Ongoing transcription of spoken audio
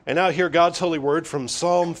And now hear God's holy word from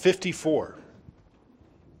Psalm 54.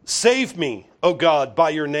 Save me, O God, by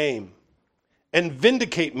your name, and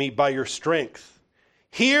vindicate me by your strength.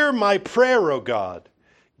 Hear my prayer, O God.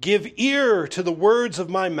 Give ear to the words of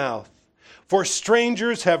my mouth. For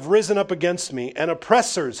strangers have risen up against me, and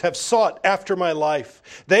oppressors have sought after my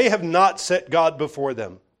life. They have not set God before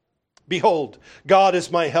them. Behold, God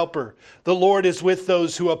is my helper. The Lord is with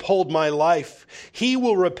those who uphold my life. He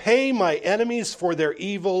will repay my enemies for their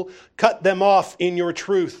evil, cut them off in your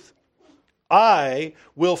truth. I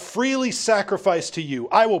will freely sacrifice to you.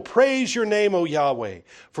 I will praise your name, O Yahweh,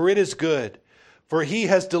 for it is good. For he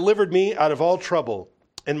has delivered me out of all trouble,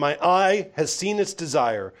 and my eye has seen its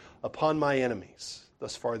desire upon my enemies.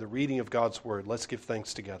 Thus far, the reading of God's word. Let's give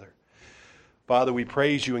thanks together. Father, we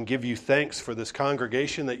praise you and give you thanks for this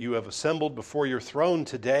congregation that you have assembled before your throne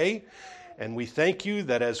today. And we thank you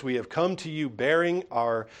that as we have come to you bearing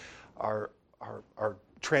our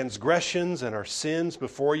transgressions and our sins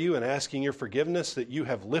before you and asking your forgiveness, that you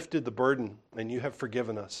have lifted the burden and you have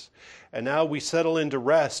forgiven us. And now we settle into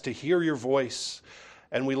rest to hear your voice,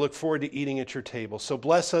 and we look forward to eating at your table. So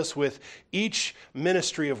bless us with each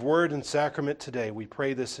ministry of word and sacrament today. We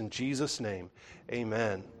pray this in Jesus' name.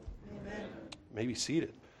 Amen. May be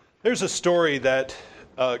seated. There's a story that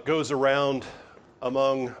goes around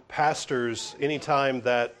among pastors anytime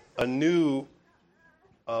that a new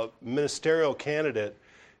ministerial candidate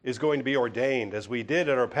is going to be ordained. As we did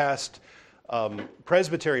at our past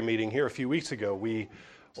presbytery meeting here a few weeks ago, we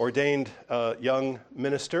ordained a young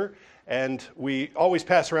minister, and we always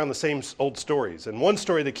pass around the same old stories. And one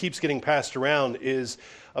story that keeps getting passed around is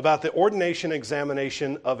about the ordination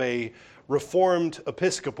examination of a Reformed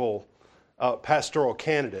Episcopal pastoral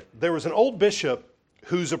candidate. There was an old bishop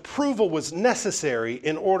whose approval was necessary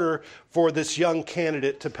in order for this young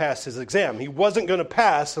candidate to pass his exam. He wasn't going to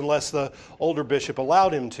pass unless the older bishop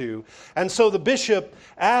allowed him to. And so the bishop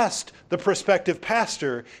asked the prospective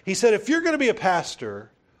pastor, he said, if you're going to be a pastor,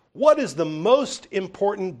 what is the most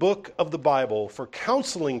important book of the Bible for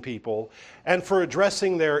counseling people and for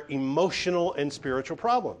addressing their emotional and spiritual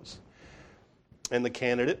problems? And the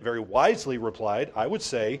candidate very wisely replied, I would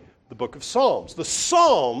say, the book of Psalms. The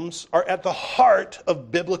Psalms are at the heart of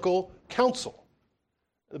biblical counsel.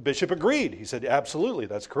 The bishop agreed. He said, absolutely,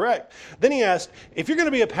 that's correct. Then he asked, if you're going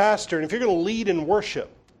to be a pastor and if you're going to lead in worship,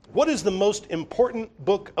 what is the most important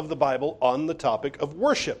book of the Bible on the topic of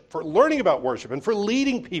worship, for learning about worship and for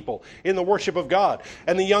leading people in the worship of God?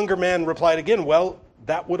 And the younger man replied again, well,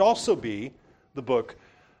 that would also be the book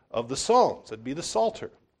of the Psalms. That'd be the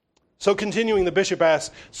Psalter. So continuing, the bishop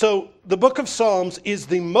asked, so the book of Psalms is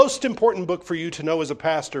the most important book for you to know as a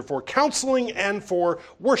pastor for counseling and for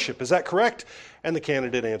worship. Is that correct? And the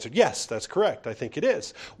candidate answered, yes, that's correct. I think it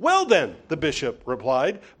is. Well then, the bishop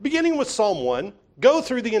replied, beginning with Psalm 1, go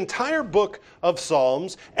through the entire book of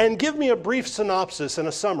Psalms and give me a brief synopsis and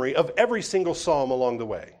a summary of every single psalm along the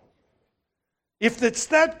way. If it's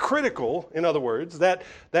that critical, in other words, that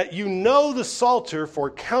you know the Psalter for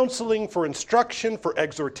counseling, for instruction, for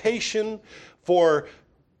exhortation, for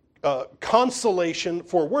consolation,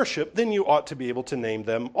 for worship, then you ought to be able to name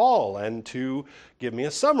them all and to give me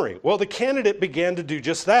a summary. Well, the candidate began to do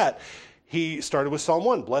just that. He started with Psalm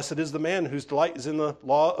 1, blessed is the man whose delight is in the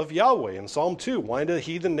law of Yahweh. And Psalm 2, why do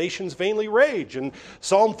heathen nations vainly rage? And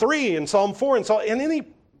Psalm 3 and Psalm 4 and then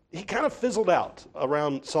he kind of fizzled out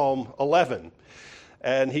around Psalm 11.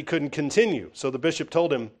 And he couldn't continue. So the bishop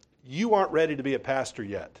told him, you aren't ready to be a pastor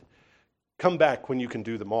yet. Come back when you can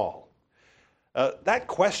do them all. That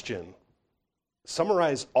question,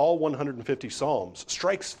 summarize all 150 Psalms,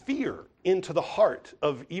 strikes fear into the heart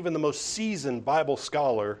of even the most seasoned Bible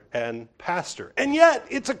scholar and pastor. And yet,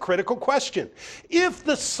 it's a critical question. If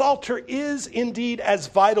the Psalter is indeed as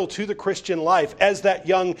vital to the Christian life as that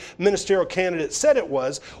young ministerial candidate said it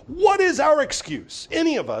was, what is our excuse,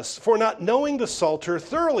 any of us, for not knowing the Psalter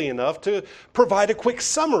thoroughly enough to provide a quick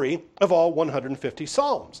summary of all 150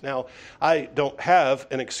 Psalms? Now, I don't have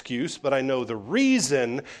an excuse, but I know the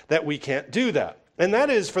reason that we can't do that. And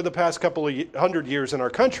that is, for the past couple of 100 years in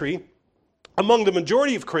our country, among the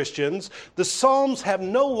majority of Christians, the Psalms have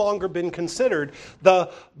no longer been considered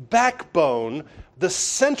the backbone, the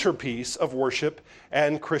centerpiece of worship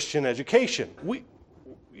and Christian education.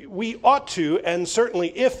 We ought to, and certainly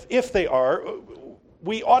if they are,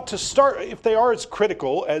 we ought to start, if they are as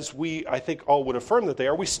critical as we, I think, all would affirm that they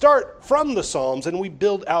are, we start from the Psalms and we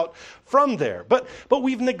build out from there. But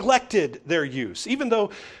we've neglected their use, even though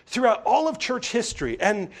throughout all of church history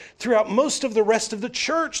and throughout most of the rest of the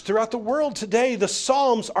church, throughout the world today, the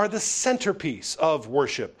Psalms are the centerpiece of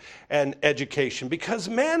worship and education, because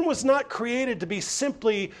man was not created to be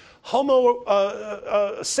simply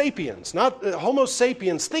Homo sapiens, not Homo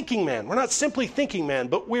sapiens, thinking man. We're not simply thinking man,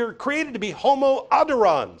 but we're created to be Homo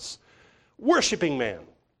adorans, worshiping man.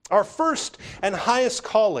 Our first and highest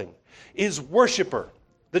calling is worshiper.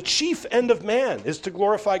 The chief end of man is to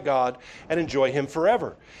glorify God and enjoy him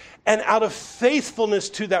forever. And out of faithfulness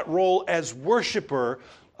to that role as worshiper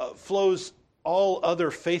flows all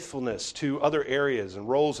other faithfulness to other areas and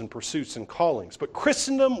roles and pursuits and callings. But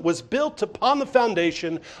Christendom was built upon the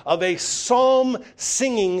foundation of a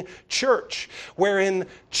psalm-singing church, wherein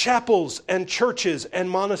chapels and churches and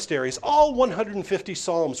monasteries, all 150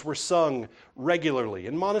 psalms were sung regularly.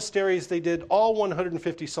 In monasteries, they did all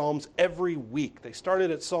 150 psalms every week. They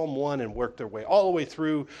started at Psalm 1 and worked their way all the way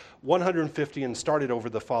through 150 and started over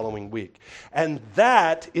the following week. And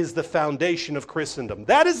that is the foundation of Christendom.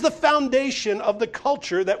 That is the foundation of the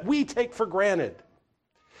culture that we take for granted.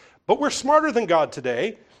 But we're smarter than God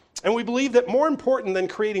today, and we believe that more important than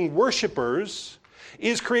creating worshipers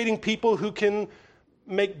is creating people who can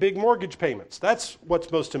make big mortgage payments. That's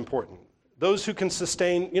what's most important. Those who can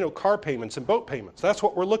sustain, car payments and boat payments. That's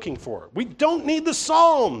what we're looking for. We don't need the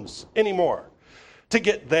Psalms anymore to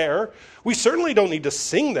get there. We certainly don't need to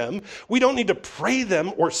sing them. We don't need to pray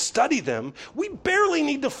them or study them. We barely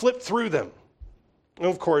need to flip through them. And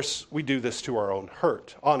of course, we do this to our own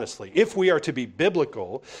hurt, honestly. If we are to be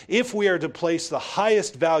biblical, if we are to place the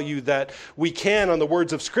highest value that we can on the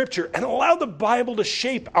words of Scripture and allow the Bible to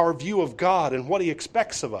shape our view of God and what he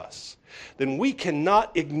expects of us, then we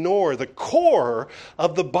cannot ignore the core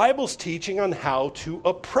of the Bible's teaching on how to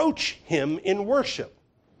approach him in worship.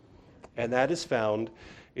 And that is found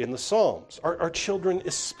in the Psalms. Our children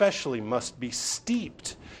especially must be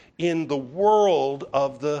steeped in the world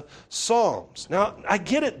of the Psalms. Now, I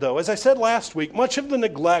get it though. As I said last week, much of the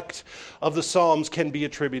neglect of the Psalms can be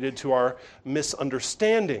attributed to our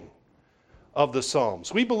misunderstanding of the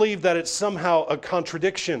Psalms. We believe that it's somehow a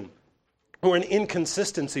contradiction or an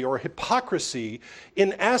inconsistency or hypocrisy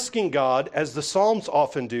in asking God, as the Psalms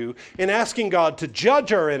often do, in asking God to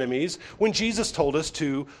judge our enemies when Jesus told us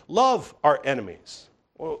to love our enemies.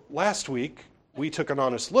 Well, last week, we took an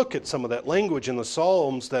honest look at some of that language in the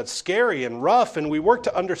Psalms that's scary and rough, and we worked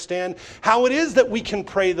to understand how it is that we can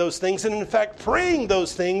pray those things. And in fact, praying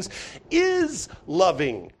those things is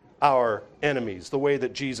loving our enemies the way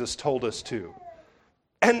that Jesus told us to.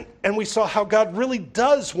 And we saw how God really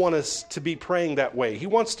does want us to be praying that way. He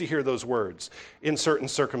wants to hear those words in certain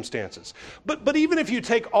circumstances. But even if you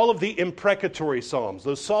take all of the imprecatory psalms,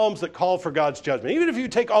 those psalms that call for God's judgment, even if you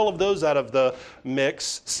take all of those out of the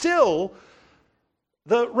mix, still,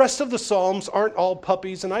 the rest of the psalms aren't all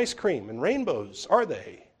puppies and ice cream and rainbows, are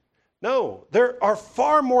they? No, there are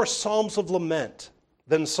far more psalms of lament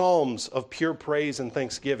than psalms of pure praise and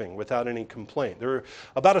thanksgiving without any complaint. There are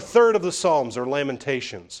about a third of the psalms are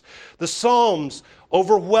lamentations. The psalms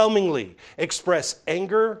overwhelmingly express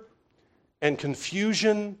anger and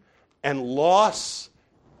confusion and loss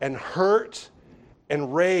and hurt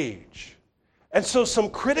and rage. And so some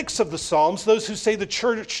critics of the Psalms, those who say the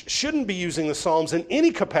church shouldn't be using the Psalms in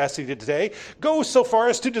any capacity today, go so far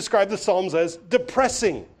as to describe the Psalms as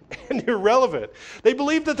depressing and irrelevant. They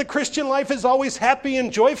believe that the Christian life is always happy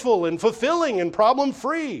and joyful and fulfilling and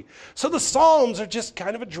problem-free. So the Psalms are just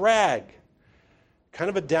kind of a drag, kind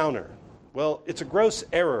of a downer. Well, it's a gross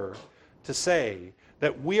error to say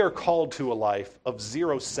that we are called to a life of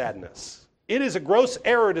zero sadness. It is a gross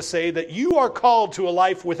error to say that you are called to a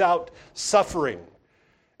life without suffering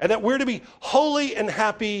and that we're to be holy and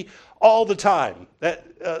happy all the time. That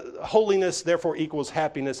holiness therefore equals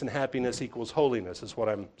happiness, and happiness equals holiness is what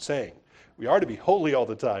I'm saying. We are to be holy all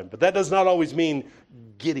the time, but that does not always mean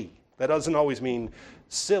giddy. That doesn't always mean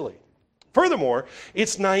silly. Furthermore,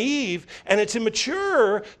 it's naive and it's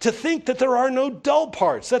immature to think that there are no dull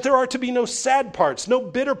parts, that there are to be no sad parts, no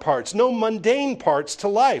bitter parts, no mundane parts to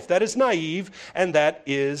life. That is naive and that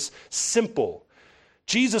is simple.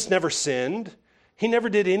 Jesus never sinned. He never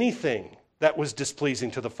did anything that was displeasing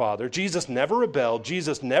to the Father. Jesus never rebelled.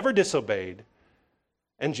 Jesus never disobeyed.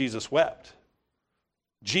 And Jesus wept.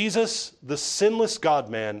 Jesus, the sinless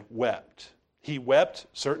God-man, wept. He wept,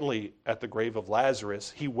 certainly, at the grave of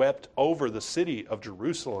Lazarus. He wept over the city of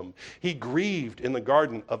Jerusalem. He grieved in the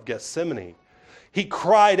Garden of Gethsemane. He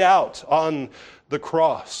cried out on the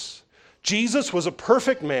cross. Jesus was a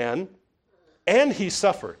perfect man, and he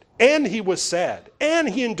suffered, and he was sad, and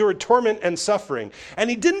he endured torment and suffering.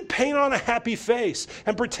 And he didn't paint on a happy face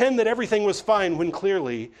and pretend that everything was fine when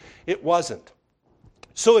clearly it wasn't.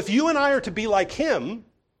 So if you and I are to be like him,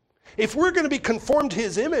 if we're going to be conformed to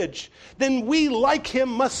his image, then we, like him,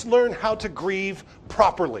 must learn how to grieve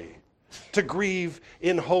properly. to grieve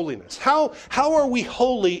in holiness? How are we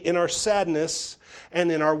holy in our sadness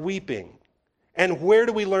and in our weeping? And where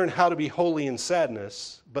do we learn how to be holy in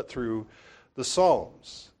sadness but through the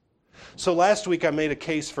Psalms? So last week I made a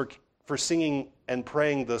case for singing and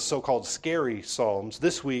praying the so-called scary Psalms.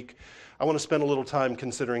 This week I want to spend a little time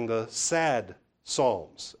considering the sad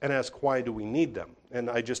Psalms and ask, why do we need them? And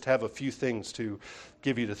I just have a few things to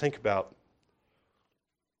give you to think about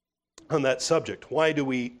on that subject. Why do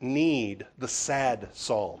we need the sad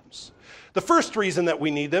Psalms? The first reason that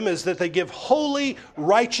we need them is that they give holy,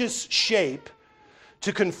 righteous shape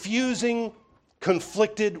to confusing,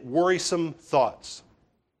 conflicted, worrisome thoughts.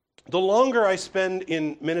 The longer I spend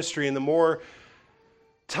in ministry and the more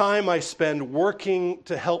time I spend working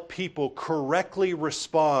to help people correctly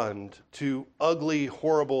respond to ugly,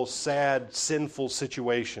 horrible, sad, sinful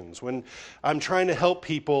situations, when I'm trying to help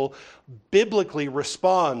people biblically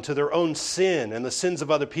respond to their own sin and the sins of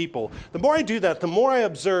other people, the more I do that, the more I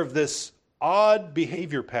observe this odd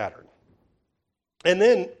behavior pattern. And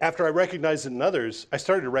then, after I recognized it in others, I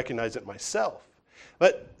started to recognize it myself.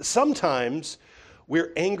 But sometimes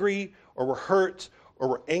we're angry, or we're hurt, or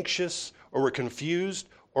we're anxious, or we're confused,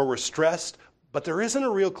 or we're stressed, but there isn't a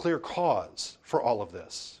real clear cause for all of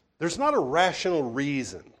this. There's not a rational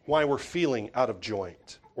reason why we're feeling out of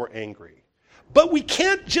joint or angry. But we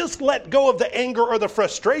can't just let go of the anger or the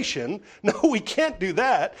frustration. No, we can't do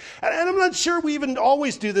that. And I'm not sure we even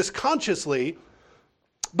always do this consciously,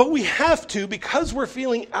 but we have to, because we're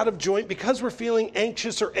feeling out of joint, because we're feeling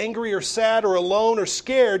anxious or angry or sad or alone or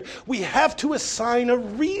scared, we have to assign a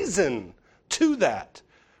reason to that.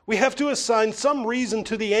 We have to assign some reason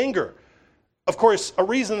to the anger. Of course, a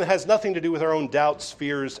reason that has nothing to do with our own doubts,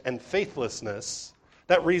 fears, and faithlessness.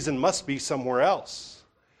 That reason must be somewhere else.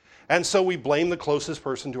 And so we blame the closest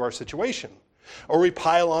person to our situation. Or we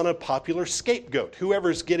pile on a popular scapegoat.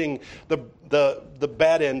 Whoever's getting the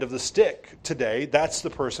bad end of the stick today, that's the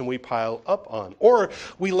person we pile up on. Or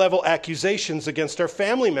we level accusations against our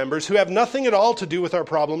family members who have nothing at all to do with our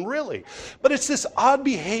problem, really. But it's this odd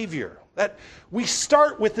behavior that we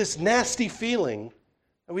start with this nasty feeling,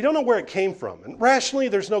 and we don't know where it came from. And rationally,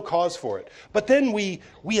 there's no cause for it. But then we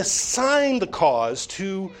assign the cause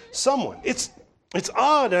to someone. It's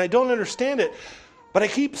odd, and I don't understand it, but I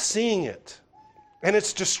keep seeing it. And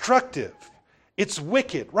it's destructive. It's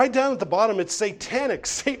wicked. Right down at the bottom, it's satanic.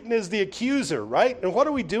 Satan is the accuser, right? And what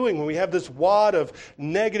are we doing when we have this wad of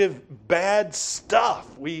negative, bad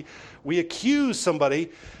stuff? We accuse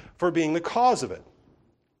somebody for being the cause of it.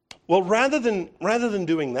 Well, rather than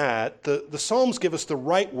doing that, the Psalms give us the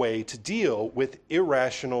right way to deal with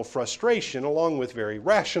irrational frustration, along with very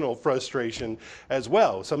rational frustration as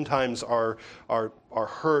well. Sometimes our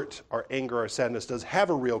hurt, our anger, our sadness does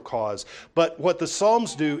have a real cause. But what the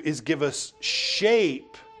Psalms do is give us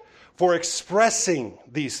shape for expressing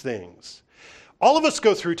these things. All of us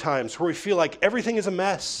go through times where we feel like everything is a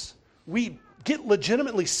mess. We get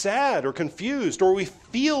legitimately sad or confused, or we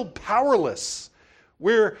feel powerless.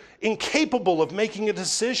 We're incapable of making a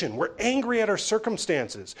decision. We're angry at our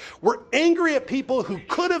circumstances. We're angry at people who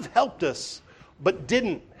could have helped us but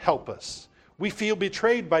didn't help us. We feel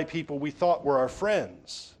betrayed by people we thought were our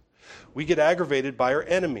friends. We get aggravated by our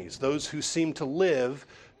enemies, those who seem to live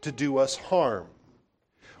to do us harm.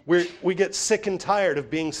 We get sick and tired of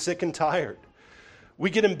being sick and tired. We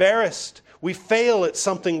get embarrassed. We fail at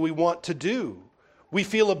something we want to do. We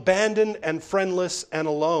feel abandoned and friendless and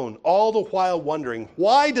alone, all the while wondering,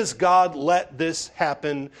 why does God let this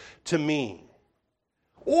happen to me?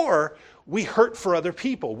 Or we hurt for other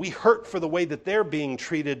people. We hurt for the way that they're being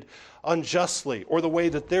treated unjustly, or the way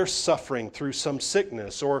that they're suffering through some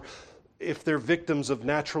sickness, or if they're victims of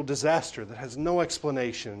natural disaster that has no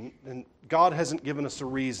explanation, and God hasn't given us a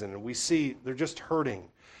reason, and we see they're just hurting.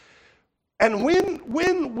 And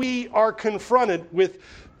when we are confronted with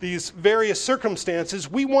these various circumstances,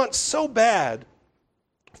 we want so bad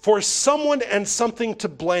for someone and something to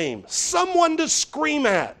blame, someone to scream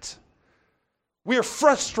at. We are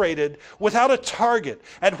frustrated without a target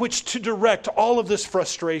at which to direct all of this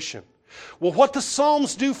frustration. Well, what the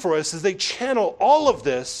Psalms do for us is they channel all of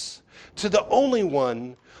this to the only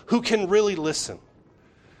one who can really listen,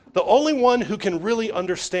 the only one who can really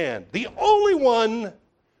understand, the only one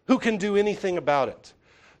who can do anything about it.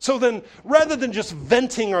 So then, rather than just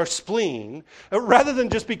venting our spleen, rather than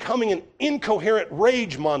just becoming an incoherent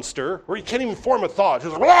rage monster where you can't even form a thought,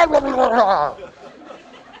 just blah, blah, blah, blah,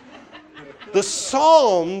 the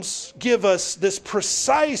Psalms give us this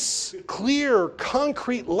precise, clear,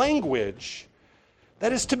 concrete language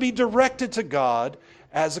that is to be directed to God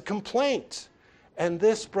as a complaint. And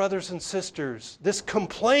this, brothers and sisters, this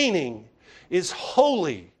complaining is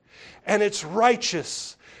holy and it's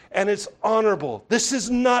righteous, and it's honorable. This is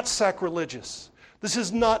not sacrilegious. This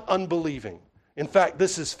is not unbelieving. In fact,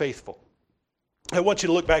 this is faithful. I want you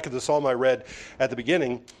to look back at the psalm I read at the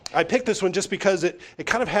beginning. I picked this one just because it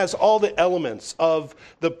kind of has all the elements of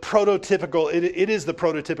the prototypical, it is the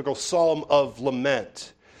prototypical psalm of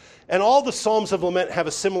lament. And all the psalms of lament have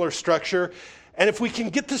a similar structure. And if we can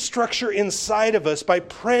get the structure inside of us by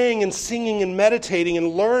praying and singing and meditating and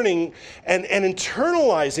learning and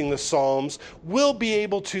internalizing the psalms, we'll be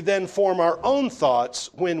able to then form our own thoughts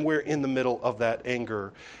when we're in the middle of that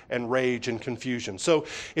anger and rage and confusion. So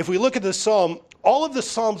if we look at the psalm, all of the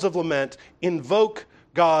psalms of lament invoke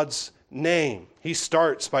God's name. He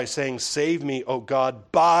starts by saying, "Save me, O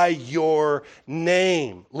God, by your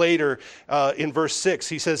name." Later in verse 6,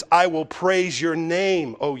 he says, "I will praise your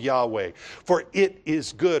name, O Yahweh, for it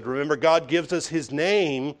is good." Remember, God gives us his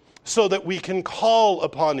name so that we can call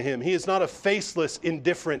upon him. He is not a faceless,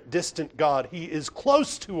 indifferent, distant God. He is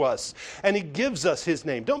close to us, and he gives us his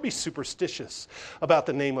name. Don't be superstitious about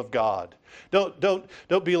the name of God.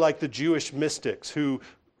 Don't be like the Jewish mystics who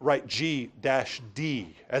write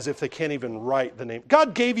G-D as if they can't even write the name.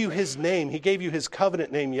 God gave you his name. He gave you his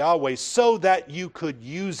covenant name, Yahweh, so that you could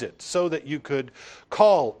use it, so that you could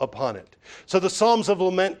call upon it. So the Psalms of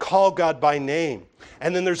Lament call God by name.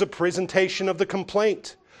 And then there's a presentation of the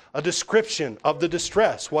complaint, a description of the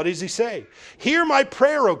distress. What does he say? "Hear my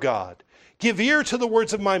prayer, O God. Give ear to the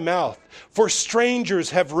words of my mouth, for strangers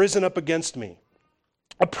have risen up against me.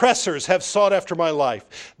 Oppressors have sought after my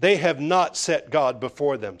life. They have not set God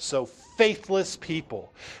before them." So faithless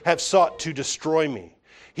people have sought to destroy me.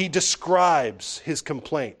 He describes his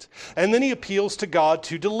complaint. And then he appeals to God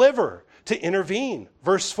to deliver, to intervene.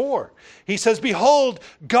 Verse 4, he says, "Behold,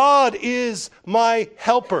 God is my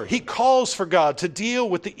helper." He calls for God to deal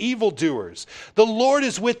with the evildoers. "The Lord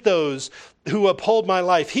is with those who uphold my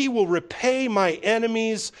life. He will repay my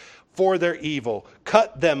enemies for their evil.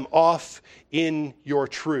 Cut them off in your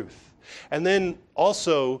truth." And then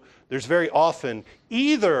also, there's very often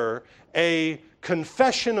either a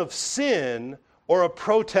confession of sin or a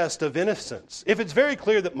protest of innocence. If it's very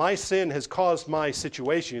clear that my sin has caused my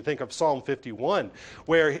situation, you think of Psalm 51,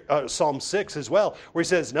 where Psalm 6 as well, where he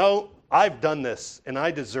says, "No, I've done this and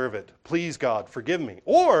I deserve it. Please, God, forgive me."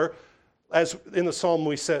 Or, as in the psalm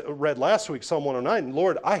we read last week, Psalm 109,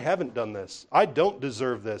 "Lord, I haven't done this. I don't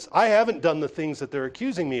deserve this. I haven't done the things that they're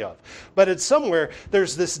accusing me of." But it's somewhere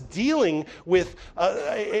there's this dealing with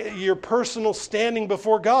your personal standing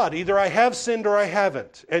before God. Either I have sinned or I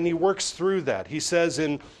haven't. And he works through that. He says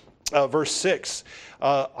in verse 6,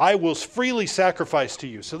 "I will freely sacrifice to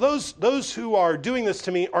you." So those who are doing this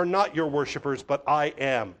to me are not your worshipers, but I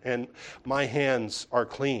am, and my hands are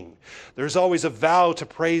clean. There's always a vow to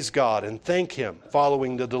praise God and thank him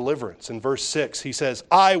following the deliverance. In verse 6, he says,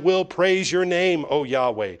 "I will praise your name, O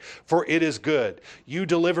Yahweh, for it is good. You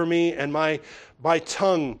deliver me, and my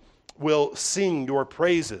tongue will sing your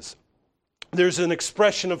praises." There's an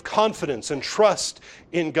expression of confidence and trust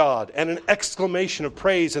in God and an exclamation of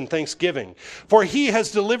praise and thanksgiving. "For he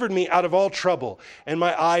has delivered me out of all trouble, and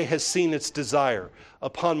my eye has seen its desire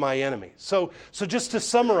upon my enemy." So just to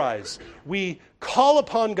summarize, we call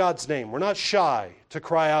upon God's name. We're not shy to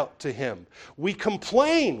cry out to him. We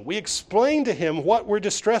complain. We explain to him what we're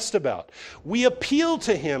distressed about. We appeal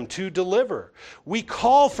to him to deliver. We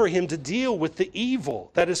call for him to deal with the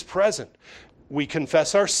evil that is present. We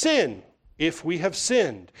confess our sin. If we have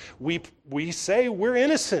sinned, we say we're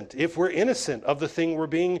innocent if we're innocent of the thing we're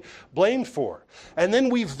being blamed for. And then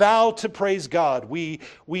we vow to praise God. We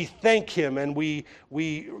thank him and we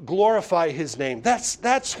glorify his name.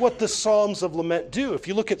 That's what the Psalms of Lament do. If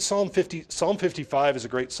you look at Psalm 55 is a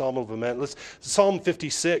great Psalm of Lament. Psalm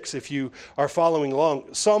 56, if you are following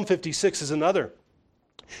along. Psalm 56 is another.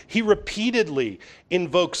 He repeatedly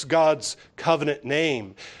invokes God's covenant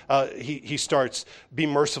name. He starts, "Be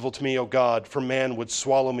merciful to me, O God, for man would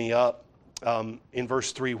swallow me up." In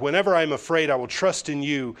verse 3, "Whenever I am afraid, I will trust in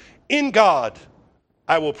you. In God,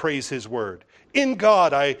 I will praise his word. In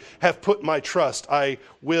God I have put my trust. I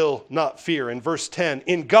will not fear." In verse 10,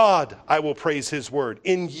 "In God I will praise his word.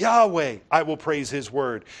 In Yahweh I will praise his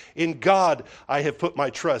word. In God I have put my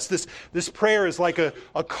trust." This prayer is like a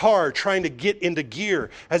car trying to get into gear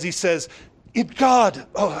as he says, "In God,"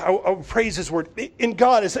 I will praise his word. "In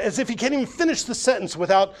God," as if he can't even finish the sentence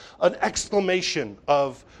without an exclamation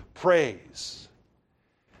of praise.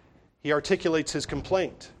 He articulates his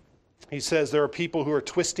complaint. He says, "There are people who are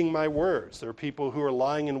twisting my words. There are people who are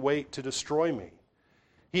lying in wait to destroy me."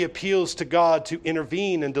 He appeals to God to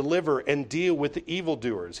intervene and deliver and deal with the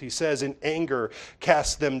evildoers. He says, "In anger,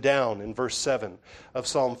 cast them down," in verse 7 of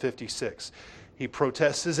Psalm 56. He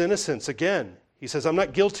protests his innocence again. He says, I'm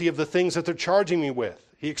not guilty of the things that they're charging me with.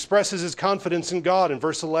 He expresses his confidence in God in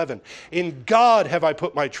verse 11. In God have I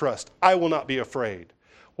put my trust. I will not be afraid.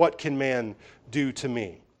 What can man do to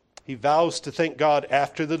me? He vows to thank God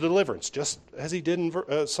after the deliverance, just as he did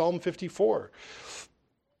in Psalm 54.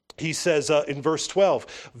 He says in verse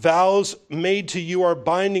 12, vows made to you are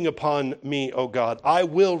binding upon me, O God. I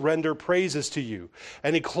will render praises to you.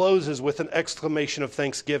 And he closes with an exclamation of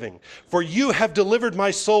thanksgiving. For you have delivered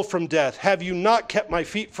my soul from death. Have you not kept my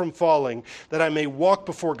feet from falling, that I may walk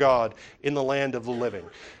before God in the land of the living?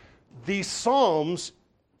 These Psalms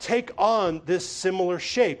take on this similar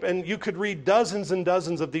shape. And you could read dozens and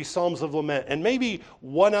dozens of these Psalms of Lament, and maybe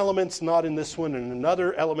one element's not in this one and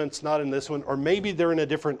another element's not in this one, or maybe they're in a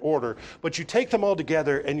different order. But you take them all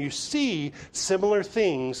together and you see similar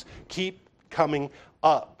things keep coming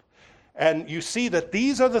up. And you see that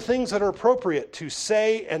these are the things that are appropriate to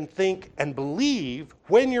say and think and believe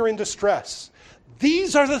when you're in distress.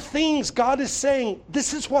 These are the things God is saying,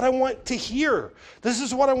 this is what I want to hear. This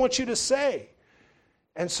is what I want you to say.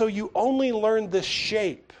 And so you only learn this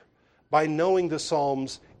shape by knowing the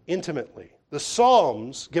Psalms intimately. The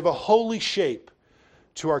Psalms give a holy shape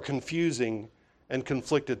to our confusing and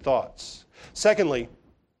conflicted thoughts. Secondly,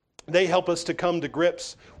 they help us to come to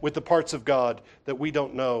grips with the parts of God that we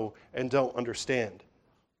don't know and don't understand.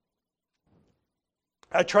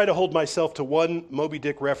 I try to hold myself to one Moby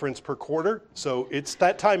Dick reference per quarter, so it's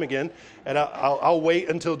that time again, and I'll wait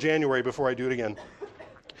until January before I do it again.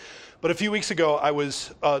 But a few weeks ago, I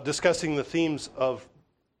was discussing the themes of,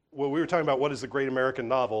 well, we were talking about what is the great American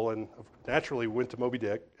novel, and naturally we went to Moby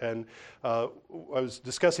Dick. And I was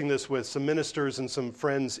discussing this with some ministers and some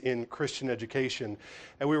friends in Christian education.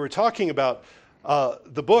 And we were talking about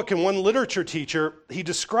the book, and one literature teacher, he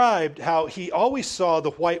described how he always saw the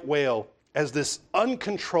white whale as this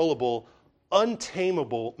uncontrollable,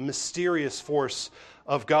 untamable, mysterious force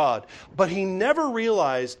of God. But he never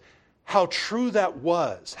realized how true that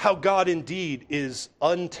was, how God indeed is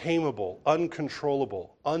untamable,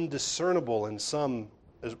 uncontrollable, undiscernible in some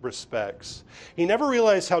respects. He never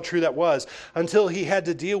realized how true that was until he had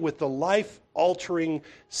to deal with the life-altering,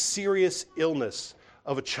 serious illness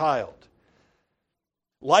of a child.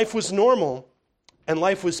 Life was normal and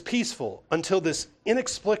life was peaceful until this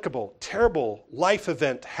inexplicable, terrible life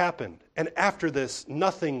event happened. And after this,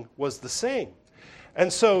 nothing was the same.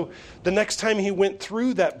 And so the next time he went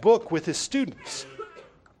through that book with his students,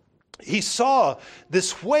 he saw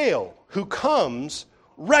this whale who comes,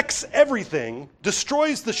 wrecks everything,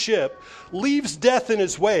 destroys the ship, leaves death in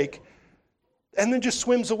his wake, and then just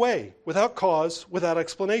swims away without cause, without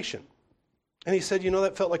explanation. And he said,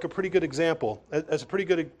 that felt like a pretty good example, as a pretty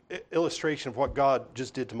good illustration of what God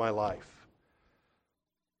just did to my life.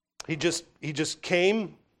 He just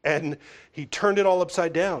came, and he turned it all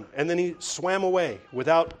upside down, and then he swam away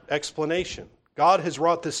without explanation. God has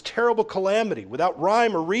wrought this terrible calamity without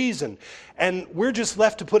rhyme or reason, and we're just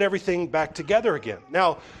left to put everything back together again.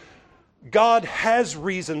 Now, God has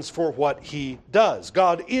reasons for what he does.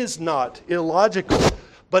 God is not illogical,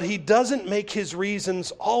 but he doesn't make his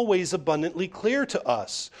reasons always abundantly clear to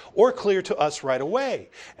us or clear to us right away.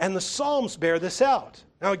 And the Psalms bear this out.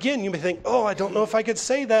 Now, again, you may think, I don't know if I could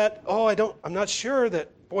say that. I'm not sure that.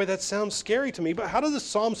 Boy, that sounds scary to me, but how does the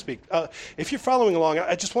Psalm speak? If you're following along,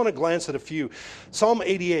 I just want to glance at a few. Psalm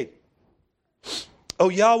 88. O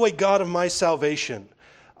Yahweh, God of my salvation,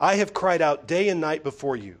 I have cried out day and night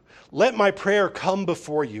before you. Let my prayer come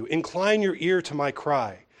before you. Incline your ear to my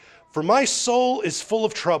cry. For my soul is full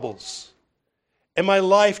of troubles, and my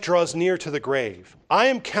life draws near to the grave. I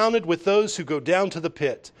am counted with those who go down to the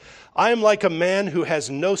pit. I am like a man who has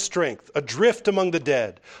no strength, adrift among the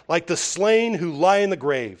dead, like the slain who lie in the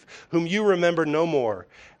grave, whom you remember no more,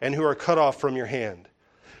 and who are cut off from your hand.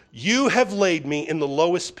 You have laid me in the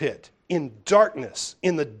lowest pit, in darkness,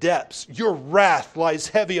 in the depths. Your wrath lies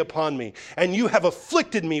heavy upon me, and you have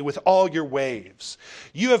afflicted me with all your waves.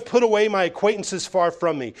 You have put away my acquaintances far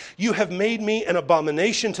from me. You have made me an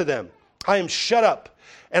abomination to them. I am shut up,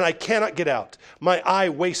 and I cannot get out. My eye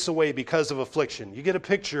wastes away because of affliction. You get a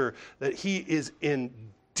picture that he is in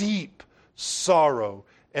deep sorrow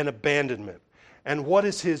and abandonment. And what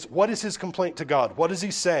is his complaint to God? What does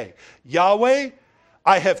he say? Yahweh,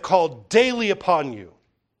 I have called daily upon you.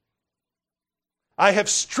 I have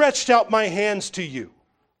stretched out my hands to you.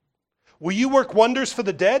 Will you work wonders for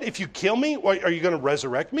the dead? If you kill me, are you going to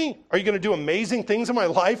resurrect me? Are you going to do amazing things in my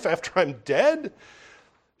life after I'm dead?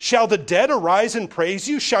 Shall the dead arise and praise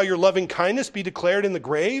you? Shall your loving kindness be declared in the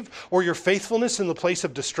grave, or your faithfulness in the place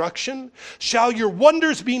of destruction? Shall your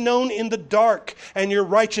wonders be known in the dark, and your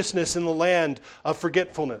righteousness in the land of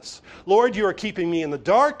forgetfulness? Lord, you are keeping me in the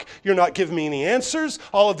dark. You're not giving me any answers.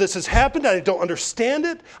 All of this has happened. I don't understand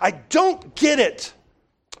it. I don't get it.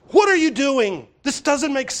 What are you doing? This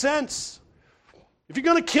doesn't make sense. If you're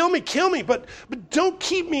going to kill me, but don't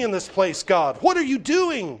keep me in this place, God. What are you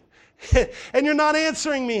doing? And you're not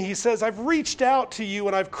answering me. He says, I've reached out to you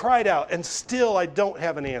and I've cried out, and still I don't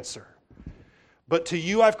have an answer. But to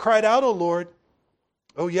you I've cried out, O Lord,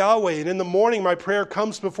 O Yahweh, and in the morning my prayer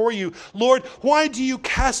comes before you. Lord, why do you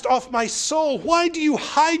cast off my soul? Why do you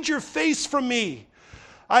hide your face from me?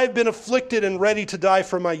 I have been afflicted and ready to die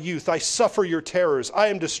from my youth. I suffer your terrors. I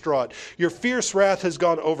am distraught. Your fierce wrath has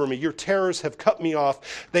gone over me. Your terrors have cut me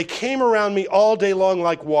off. They came around me all day long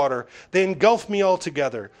like water. They engulfed me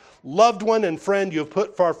altogether. Loved one and friend you have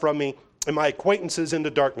put far from me, and my acquaintances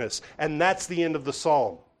into darkness. And that's the end of the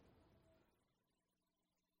psalm.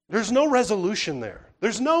 There's no resolution there.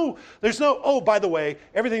 There's no, oh, by the way,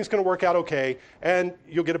 everything's going to work out okay, and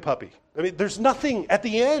you'll get a puppy. I mean, there's nothing at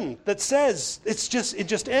the end that says, it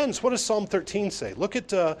just ends. What does Psalm 13 say? Look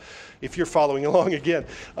at, if you're following along again,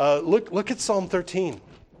 look at Psalm 13.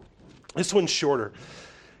 This one's shorter.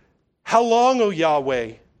 How long, O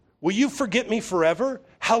Yahweh, will you forget me forever?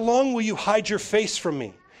 How long will you hide your face from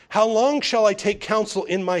me? How long shall I take counsel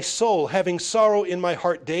in my soul, having sorrow in my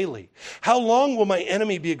heart daily? How long will my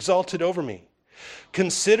enemy be exalted over me?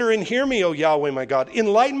 Consider and hear me, O Yahweh, my God.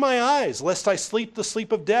 Enlighten my eyes, lest I sleep the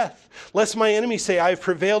sleep of death. Lest my enemy say, I have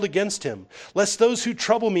prevailed against him. Lest those who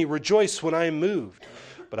trouble me rejoice when I am moved.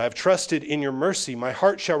 But I have trusted in your mercy. My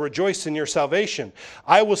heart shall rejoice in your salvation.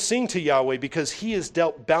 I will sing to Yahweh because he has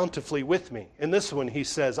dealt bountifully with me. In this one, he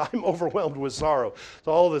says, I'm overwhelmed with sorrow.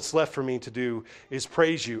 So all that's left for me to do is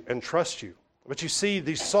praise you and trust you. But you see,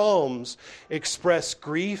 these psalms express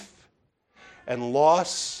grief and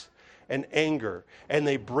loss and anger, and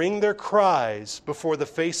they bring their cries before the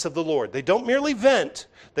face of the Lord. They don't merely vent.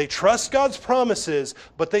 They trust God's promises,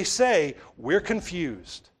 but they say, we're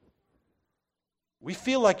confused. We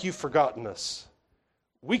feel like you've forgotten us.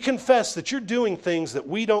 We confess that you're doing things that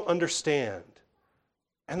we don't understand.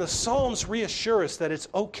 And the Psalms reassure us that it's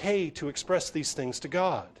okay to express these things to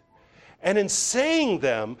God. And in saying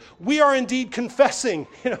them, we are indeed confessing,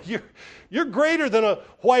 you're greater than a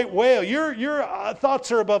white whale. Your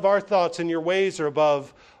thoughts are above our thoughts, and your ways are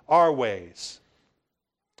above our ways.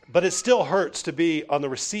 But it still hurts to be on the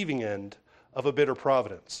receiving end of a bitter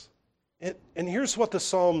providence. And here's what the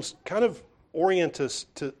Psalms kind of orient us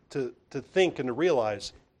to think and to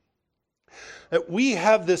realize, that we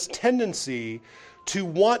have this tendency to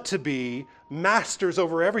want to be masters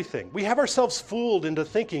over everything. We have ourselves fooled into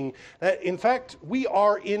thinking that, in fact, we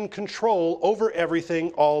are in control over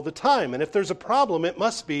everything all the time. And if there's a problem, it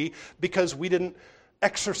must be because we didn't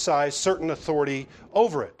exercise certain authority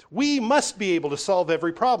over it. We must be able to solve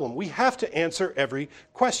every problem. We have to answer every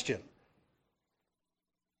question.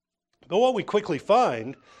 But what we quickly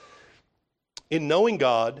find in knowing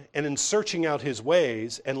God and in searching out his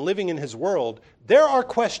ways and living in his world, there are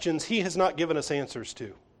questions he has not given us answers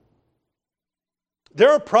to.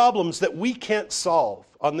 There are problems that we can't solve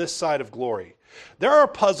on this side of glory. There are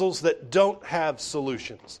puzzles that don't have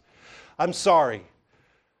solutions. I'm sorry.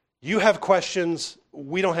 You have questions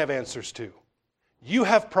we don't have answers to. You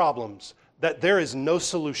have problems that there is no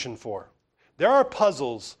solution for. There are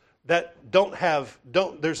puzzles that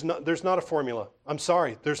there's not a formula. I'm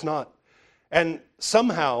sorry, there's not. And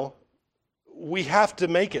somehow, we have to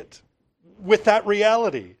make it with that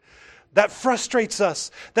reality. That frustrates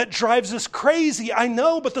us. That drives us crazy. I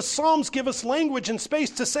know, but the Psalms give us language and space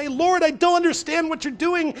to say, Lord, I don't understand what you're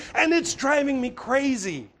doing, and it's driving me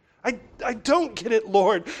crazy. I don't get it,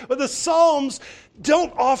 Lord. But the Psalms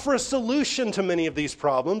don't offer a solution to many of these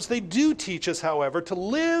problems. They do teach us, however, to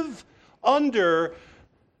live under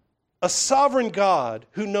a sovereign God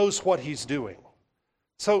who knows what he's doing.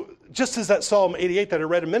 So just as that Psalm 88 that I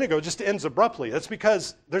read a minute ago just ends abruptly, that's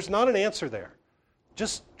because there's not an answer there.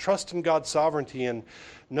 Just trust in God's sovereignty and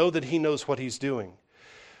know that he knows what he's doing.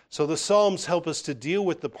 So the Psalms help us to deal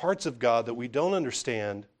with the parts of God that we don't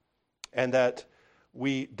understand and that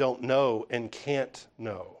we don't know and can't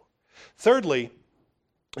know. Thirdly,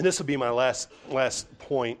 and this will be my last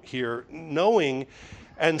point here, knowing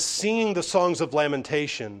and singing the songs of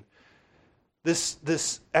lamentation,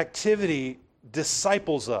 this activity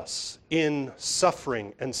disciples us in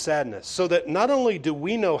suffering and sadness, so that not only do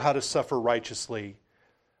we know how to suffer righteously,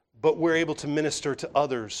 but we're able to minister to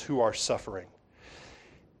others who are suffering.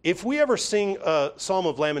 If we ever sing a Psalm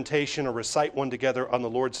of Lamentation or recite one together on the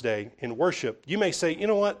Lord's Day in worship, you may say, you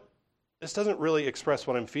know what? This doesn't really express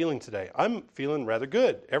what I'm feeling today. I'm feeling rather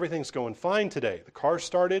good. Everything's going fine today. The car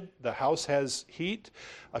started. The house has heat.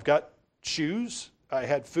 I've got shoes. I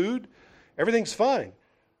had food. Everything's fine.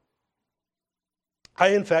 I,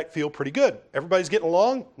 in fact, feel pretty good. Everybody's getting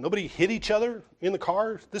along. Nobody hit each other in the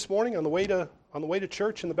car this morning on the way to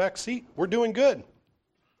church in the back seat. We're doing good.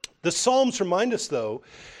 The Psalms remind us, though,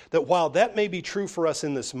 that while that may be true for us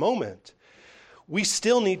in this moment, we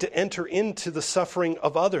still need to enter into the suffering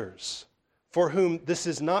of others for whom this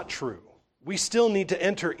is not true. We still need to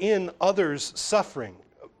enter in others' suffering.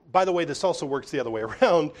 By the way, this also works the other way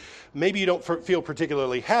around. Maybe you don't feel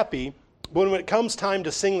particularly happy, but when it comes time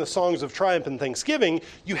to sing the songs of triumph and thanksgiving,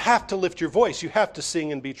 you have to lift your voice. You have to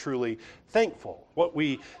sing and be truly thankful. What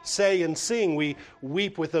we say and sing, we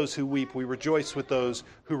weep with those who weep. We rejoice with those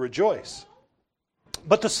who rejoice.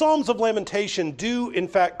 But the Psalms of Lamentation do, in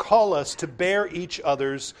fact, call us to bear each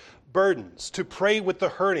other's burdens, to pray with the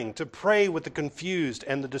hurting, to pray with the confused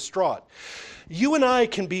and the distraught. You and I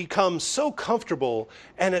can become so comfortable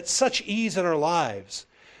and at such ease in our lives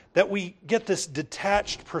that we get this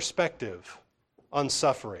detached perspective on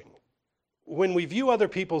suffering. When we view other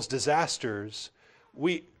people's disasters,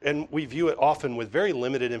 we view it often with very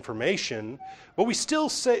limited information, but we still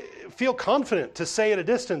feel confident to say at a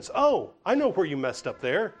distance, oh, I know where you messed up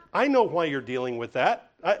there. I know why you're dealing with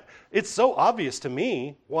that. It's so obvious to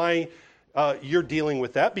me why you're dealing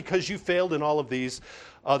with that, because you failed in all of these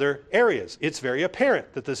other areas. It's very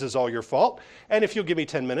apparent that this is all your fault, and if you'll give me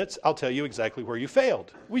 10 minutes, I'll tell you exactly where you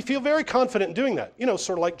failed. We feel very confident in doing that,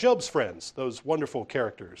 sort of like Job's friends, those wonderful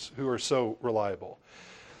characters who are so reliable.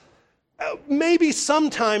 Maybe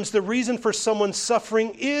sometimes the reason for someone's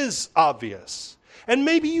suffering is obvious. And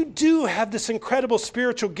maybe you do have this incredible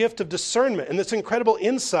spiritual gift of discernment and this incredible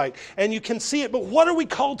insight, and you can see it. But what are we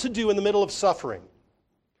called to do in the middle of suffering?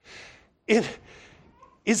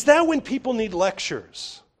 Is that when people need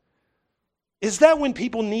lectures? Is that when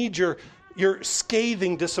people need your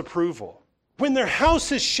scathing disapproval? When their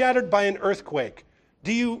house is shattered by an earthquake,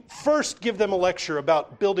 do you first give them a lecture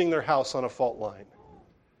about building their house on a fault line?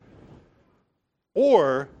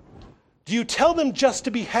 Or do you tell them just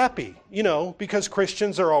to be happy? Because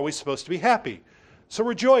Christians are always supposed to be happy. So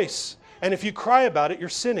rejoice. And if you cry about it, you're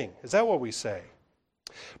sinning. Is that what we say?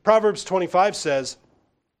 Proverbs 25 says,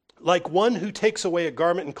 like one who takes away a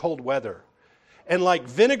garment in cold weather, and like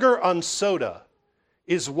vinegar on soda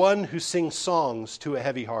is one who sings songs to a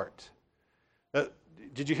heavy heart.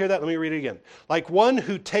 Did you hear that? Let me read it again. Like one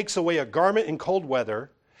who takes away a garment in cold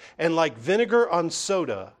weather, and like vinegar on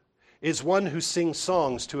soda is one who sings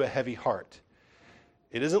songs to a heavy heart.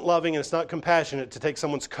 It isn't loving and it's not compassionate to take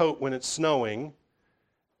someone's coat when it's snowing.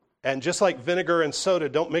 And just like vinegar and soda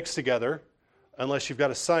don't mix together, unless you've got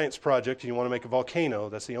a science project and you want to make a volcano,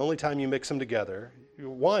 that's the only time you mix them together.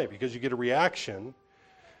 Why? Because you get a reaction.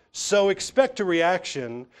 So expect a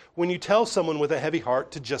reaction when you tell someone with a heavy heart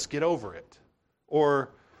to just get over it or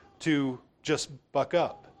to just buck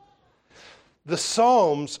up. The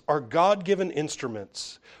Psalms are God-given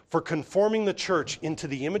instruments for conforming the church into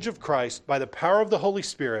the image of Christ by the power of the Holy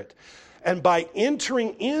Spirit. And by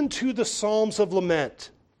entering into the Psalms of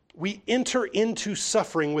lament, we enter into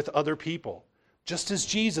suffering with other people. Just as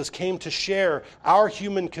Jesus came to share our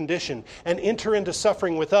human condition and enter into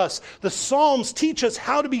suffering with us, the Psalms teach us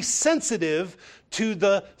how to be sensitive to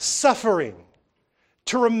the suffering,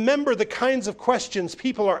 to remember the kinds of questions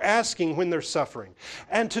people are asking when they're suffering,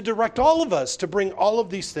 and to direct all of us to bring all of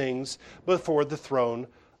these things before the throne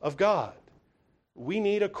of God. We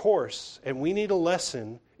need a course and we need a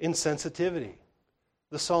lesson in sensitivity.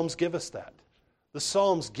 The Psalms give us that. The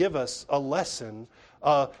Psalms give us a lesson,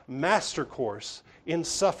 a master course in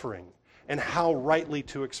suffering and how rightly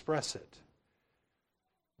to express it.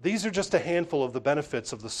 These are just a handful of the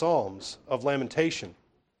benefits of the Psalms of Lamentation.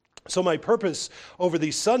 So my purpose over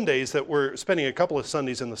these Sundays that we're spending a couple of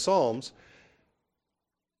Sundays in the Psalms,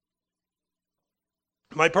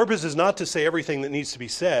 my purpose is not to say everything that needs to be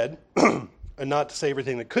said and not to say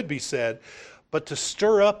everything that could be said, but to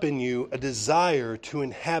stir up in you a desire to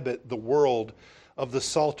inhabit the world of the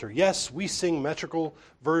Psalter. Yes, we sing metrical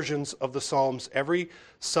versions of the Psalms every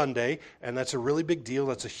Sunday, and that's a really big deal.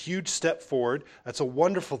 That's a huge step forward. That's a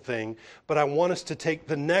wonderful thing. But I want us to take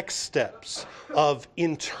the next steps of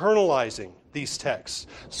internalizing these texts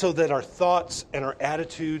so that our thoughts and our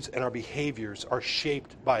attitudes and our behaviors are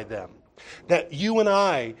shaped by them. That you and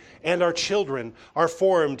I and our children are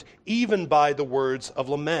formed even by the words of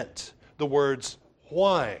lament, the words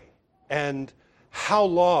why and how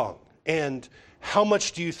long and How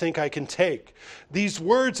much do you think I can take? These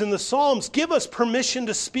words in the Psalms give us permission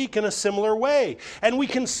to speak in a similar way. And we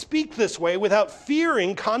can speak this way without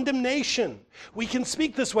fearing condemnation. We can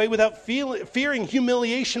speak this way without fearing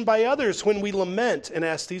humiliation by others when we lament and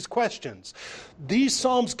ask these questions. These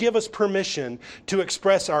Psalms give us permission to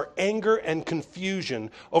express our anger and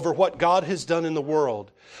confusion over what God has done in the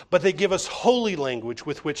world, but they give us holy language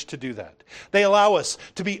with which to do that. They allow us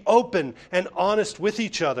to be open and honest with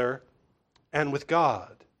each other and with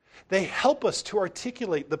God. They help us to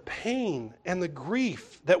articulate the pain and the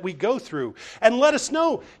grief that we go through and let us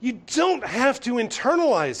know you don't have to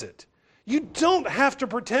internalize it. You don't have to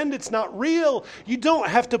pretend it's not real. You don't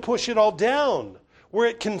have to push it all down where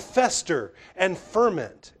it can fester and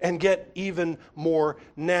ferment and get even more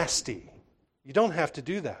nasty. You don't have to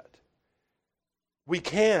do that. We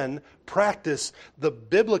can practice the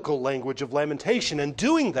biblical language of lamentation, and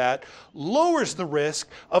doing that lowers the risk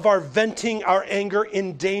of our venting our anger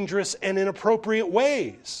in dangerous and inappropriate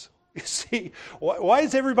ways. You see, why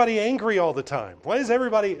is everybody angry all the time? Why is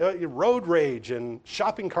everybody road rage and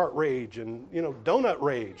shopping cart rage and donut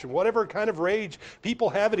rage and whatever kind of rage people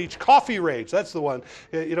have at each coffee rage? That's the one.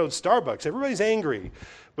 Starbucks. Everybody's angry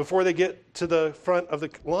before they get to the front of the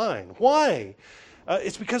line. Why?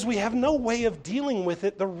 It's because we have no way of dealing with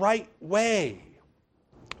it the right way.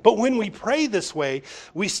 But when we pray this way,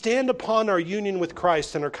 we stand upon our union with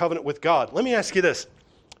Christ and our covenant with God. Let me ask you this.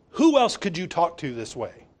 Who else could you talk to this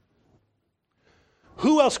way?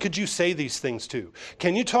 Who else could you say these things to?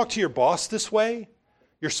 Can you talk to your boss this way?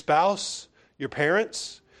 Your spouse? Your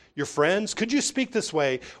parents? Your friends? Could you speak this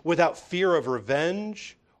way without fear of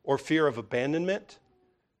revenge or fear of abandonment?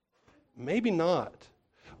 Maybe not.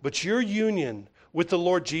 But your union with the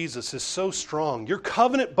Lord Jesus is so strong. Your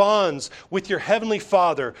covenant bonds with your Heavenly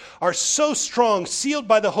Father are so strong, sealed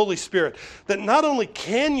by the Holy Spirit, that not only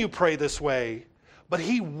can you pray this way, but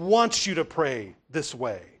He wants you to pray this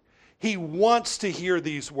way. He wants to hear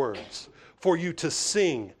these words for you to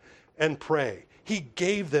sing and pray. He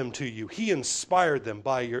gave them to you. He inspired them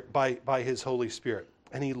by His Holy Spirit,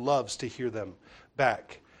 and He loves to hear them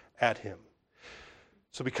back at Him.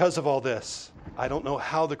 So because of all this, I don't know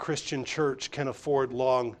how the Christian church can afford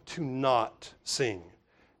long to not sing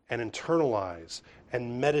and internalize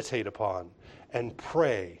and meditate upon and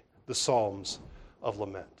pray the Psalms of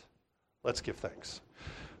lament. Let's give thanks.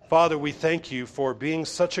 Father, we thank you for being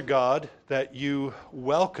such a God that you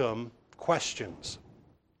welcome questions,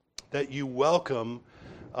 that you welcome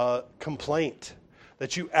complaint,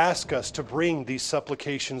 that you ask us to bring these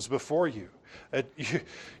supplications before you.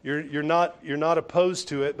 You're not opposed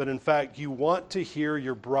to it, but in fact, you want to hear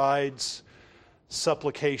your bride's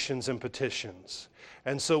supplications and petitions.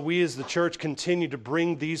 And so we as the church continue to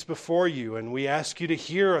bring these before you, and we ask you to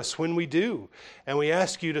hear us when we do. And we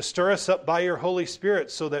ask you to stir us up by your Holy Spirit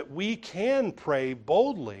so that we can pray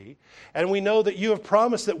boldly. And we know that you have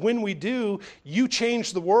promised that when we do, you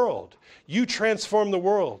change the world. You transform the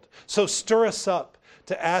world. So stir us up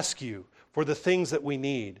to ask you for the things that we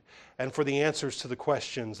need and for the answers to the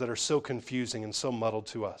questions that are so confusing and so muddled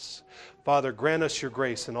to us. Father, grant us your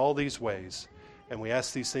grace in all these ways. And we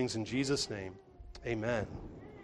ask these things in Jesus' name. Amen.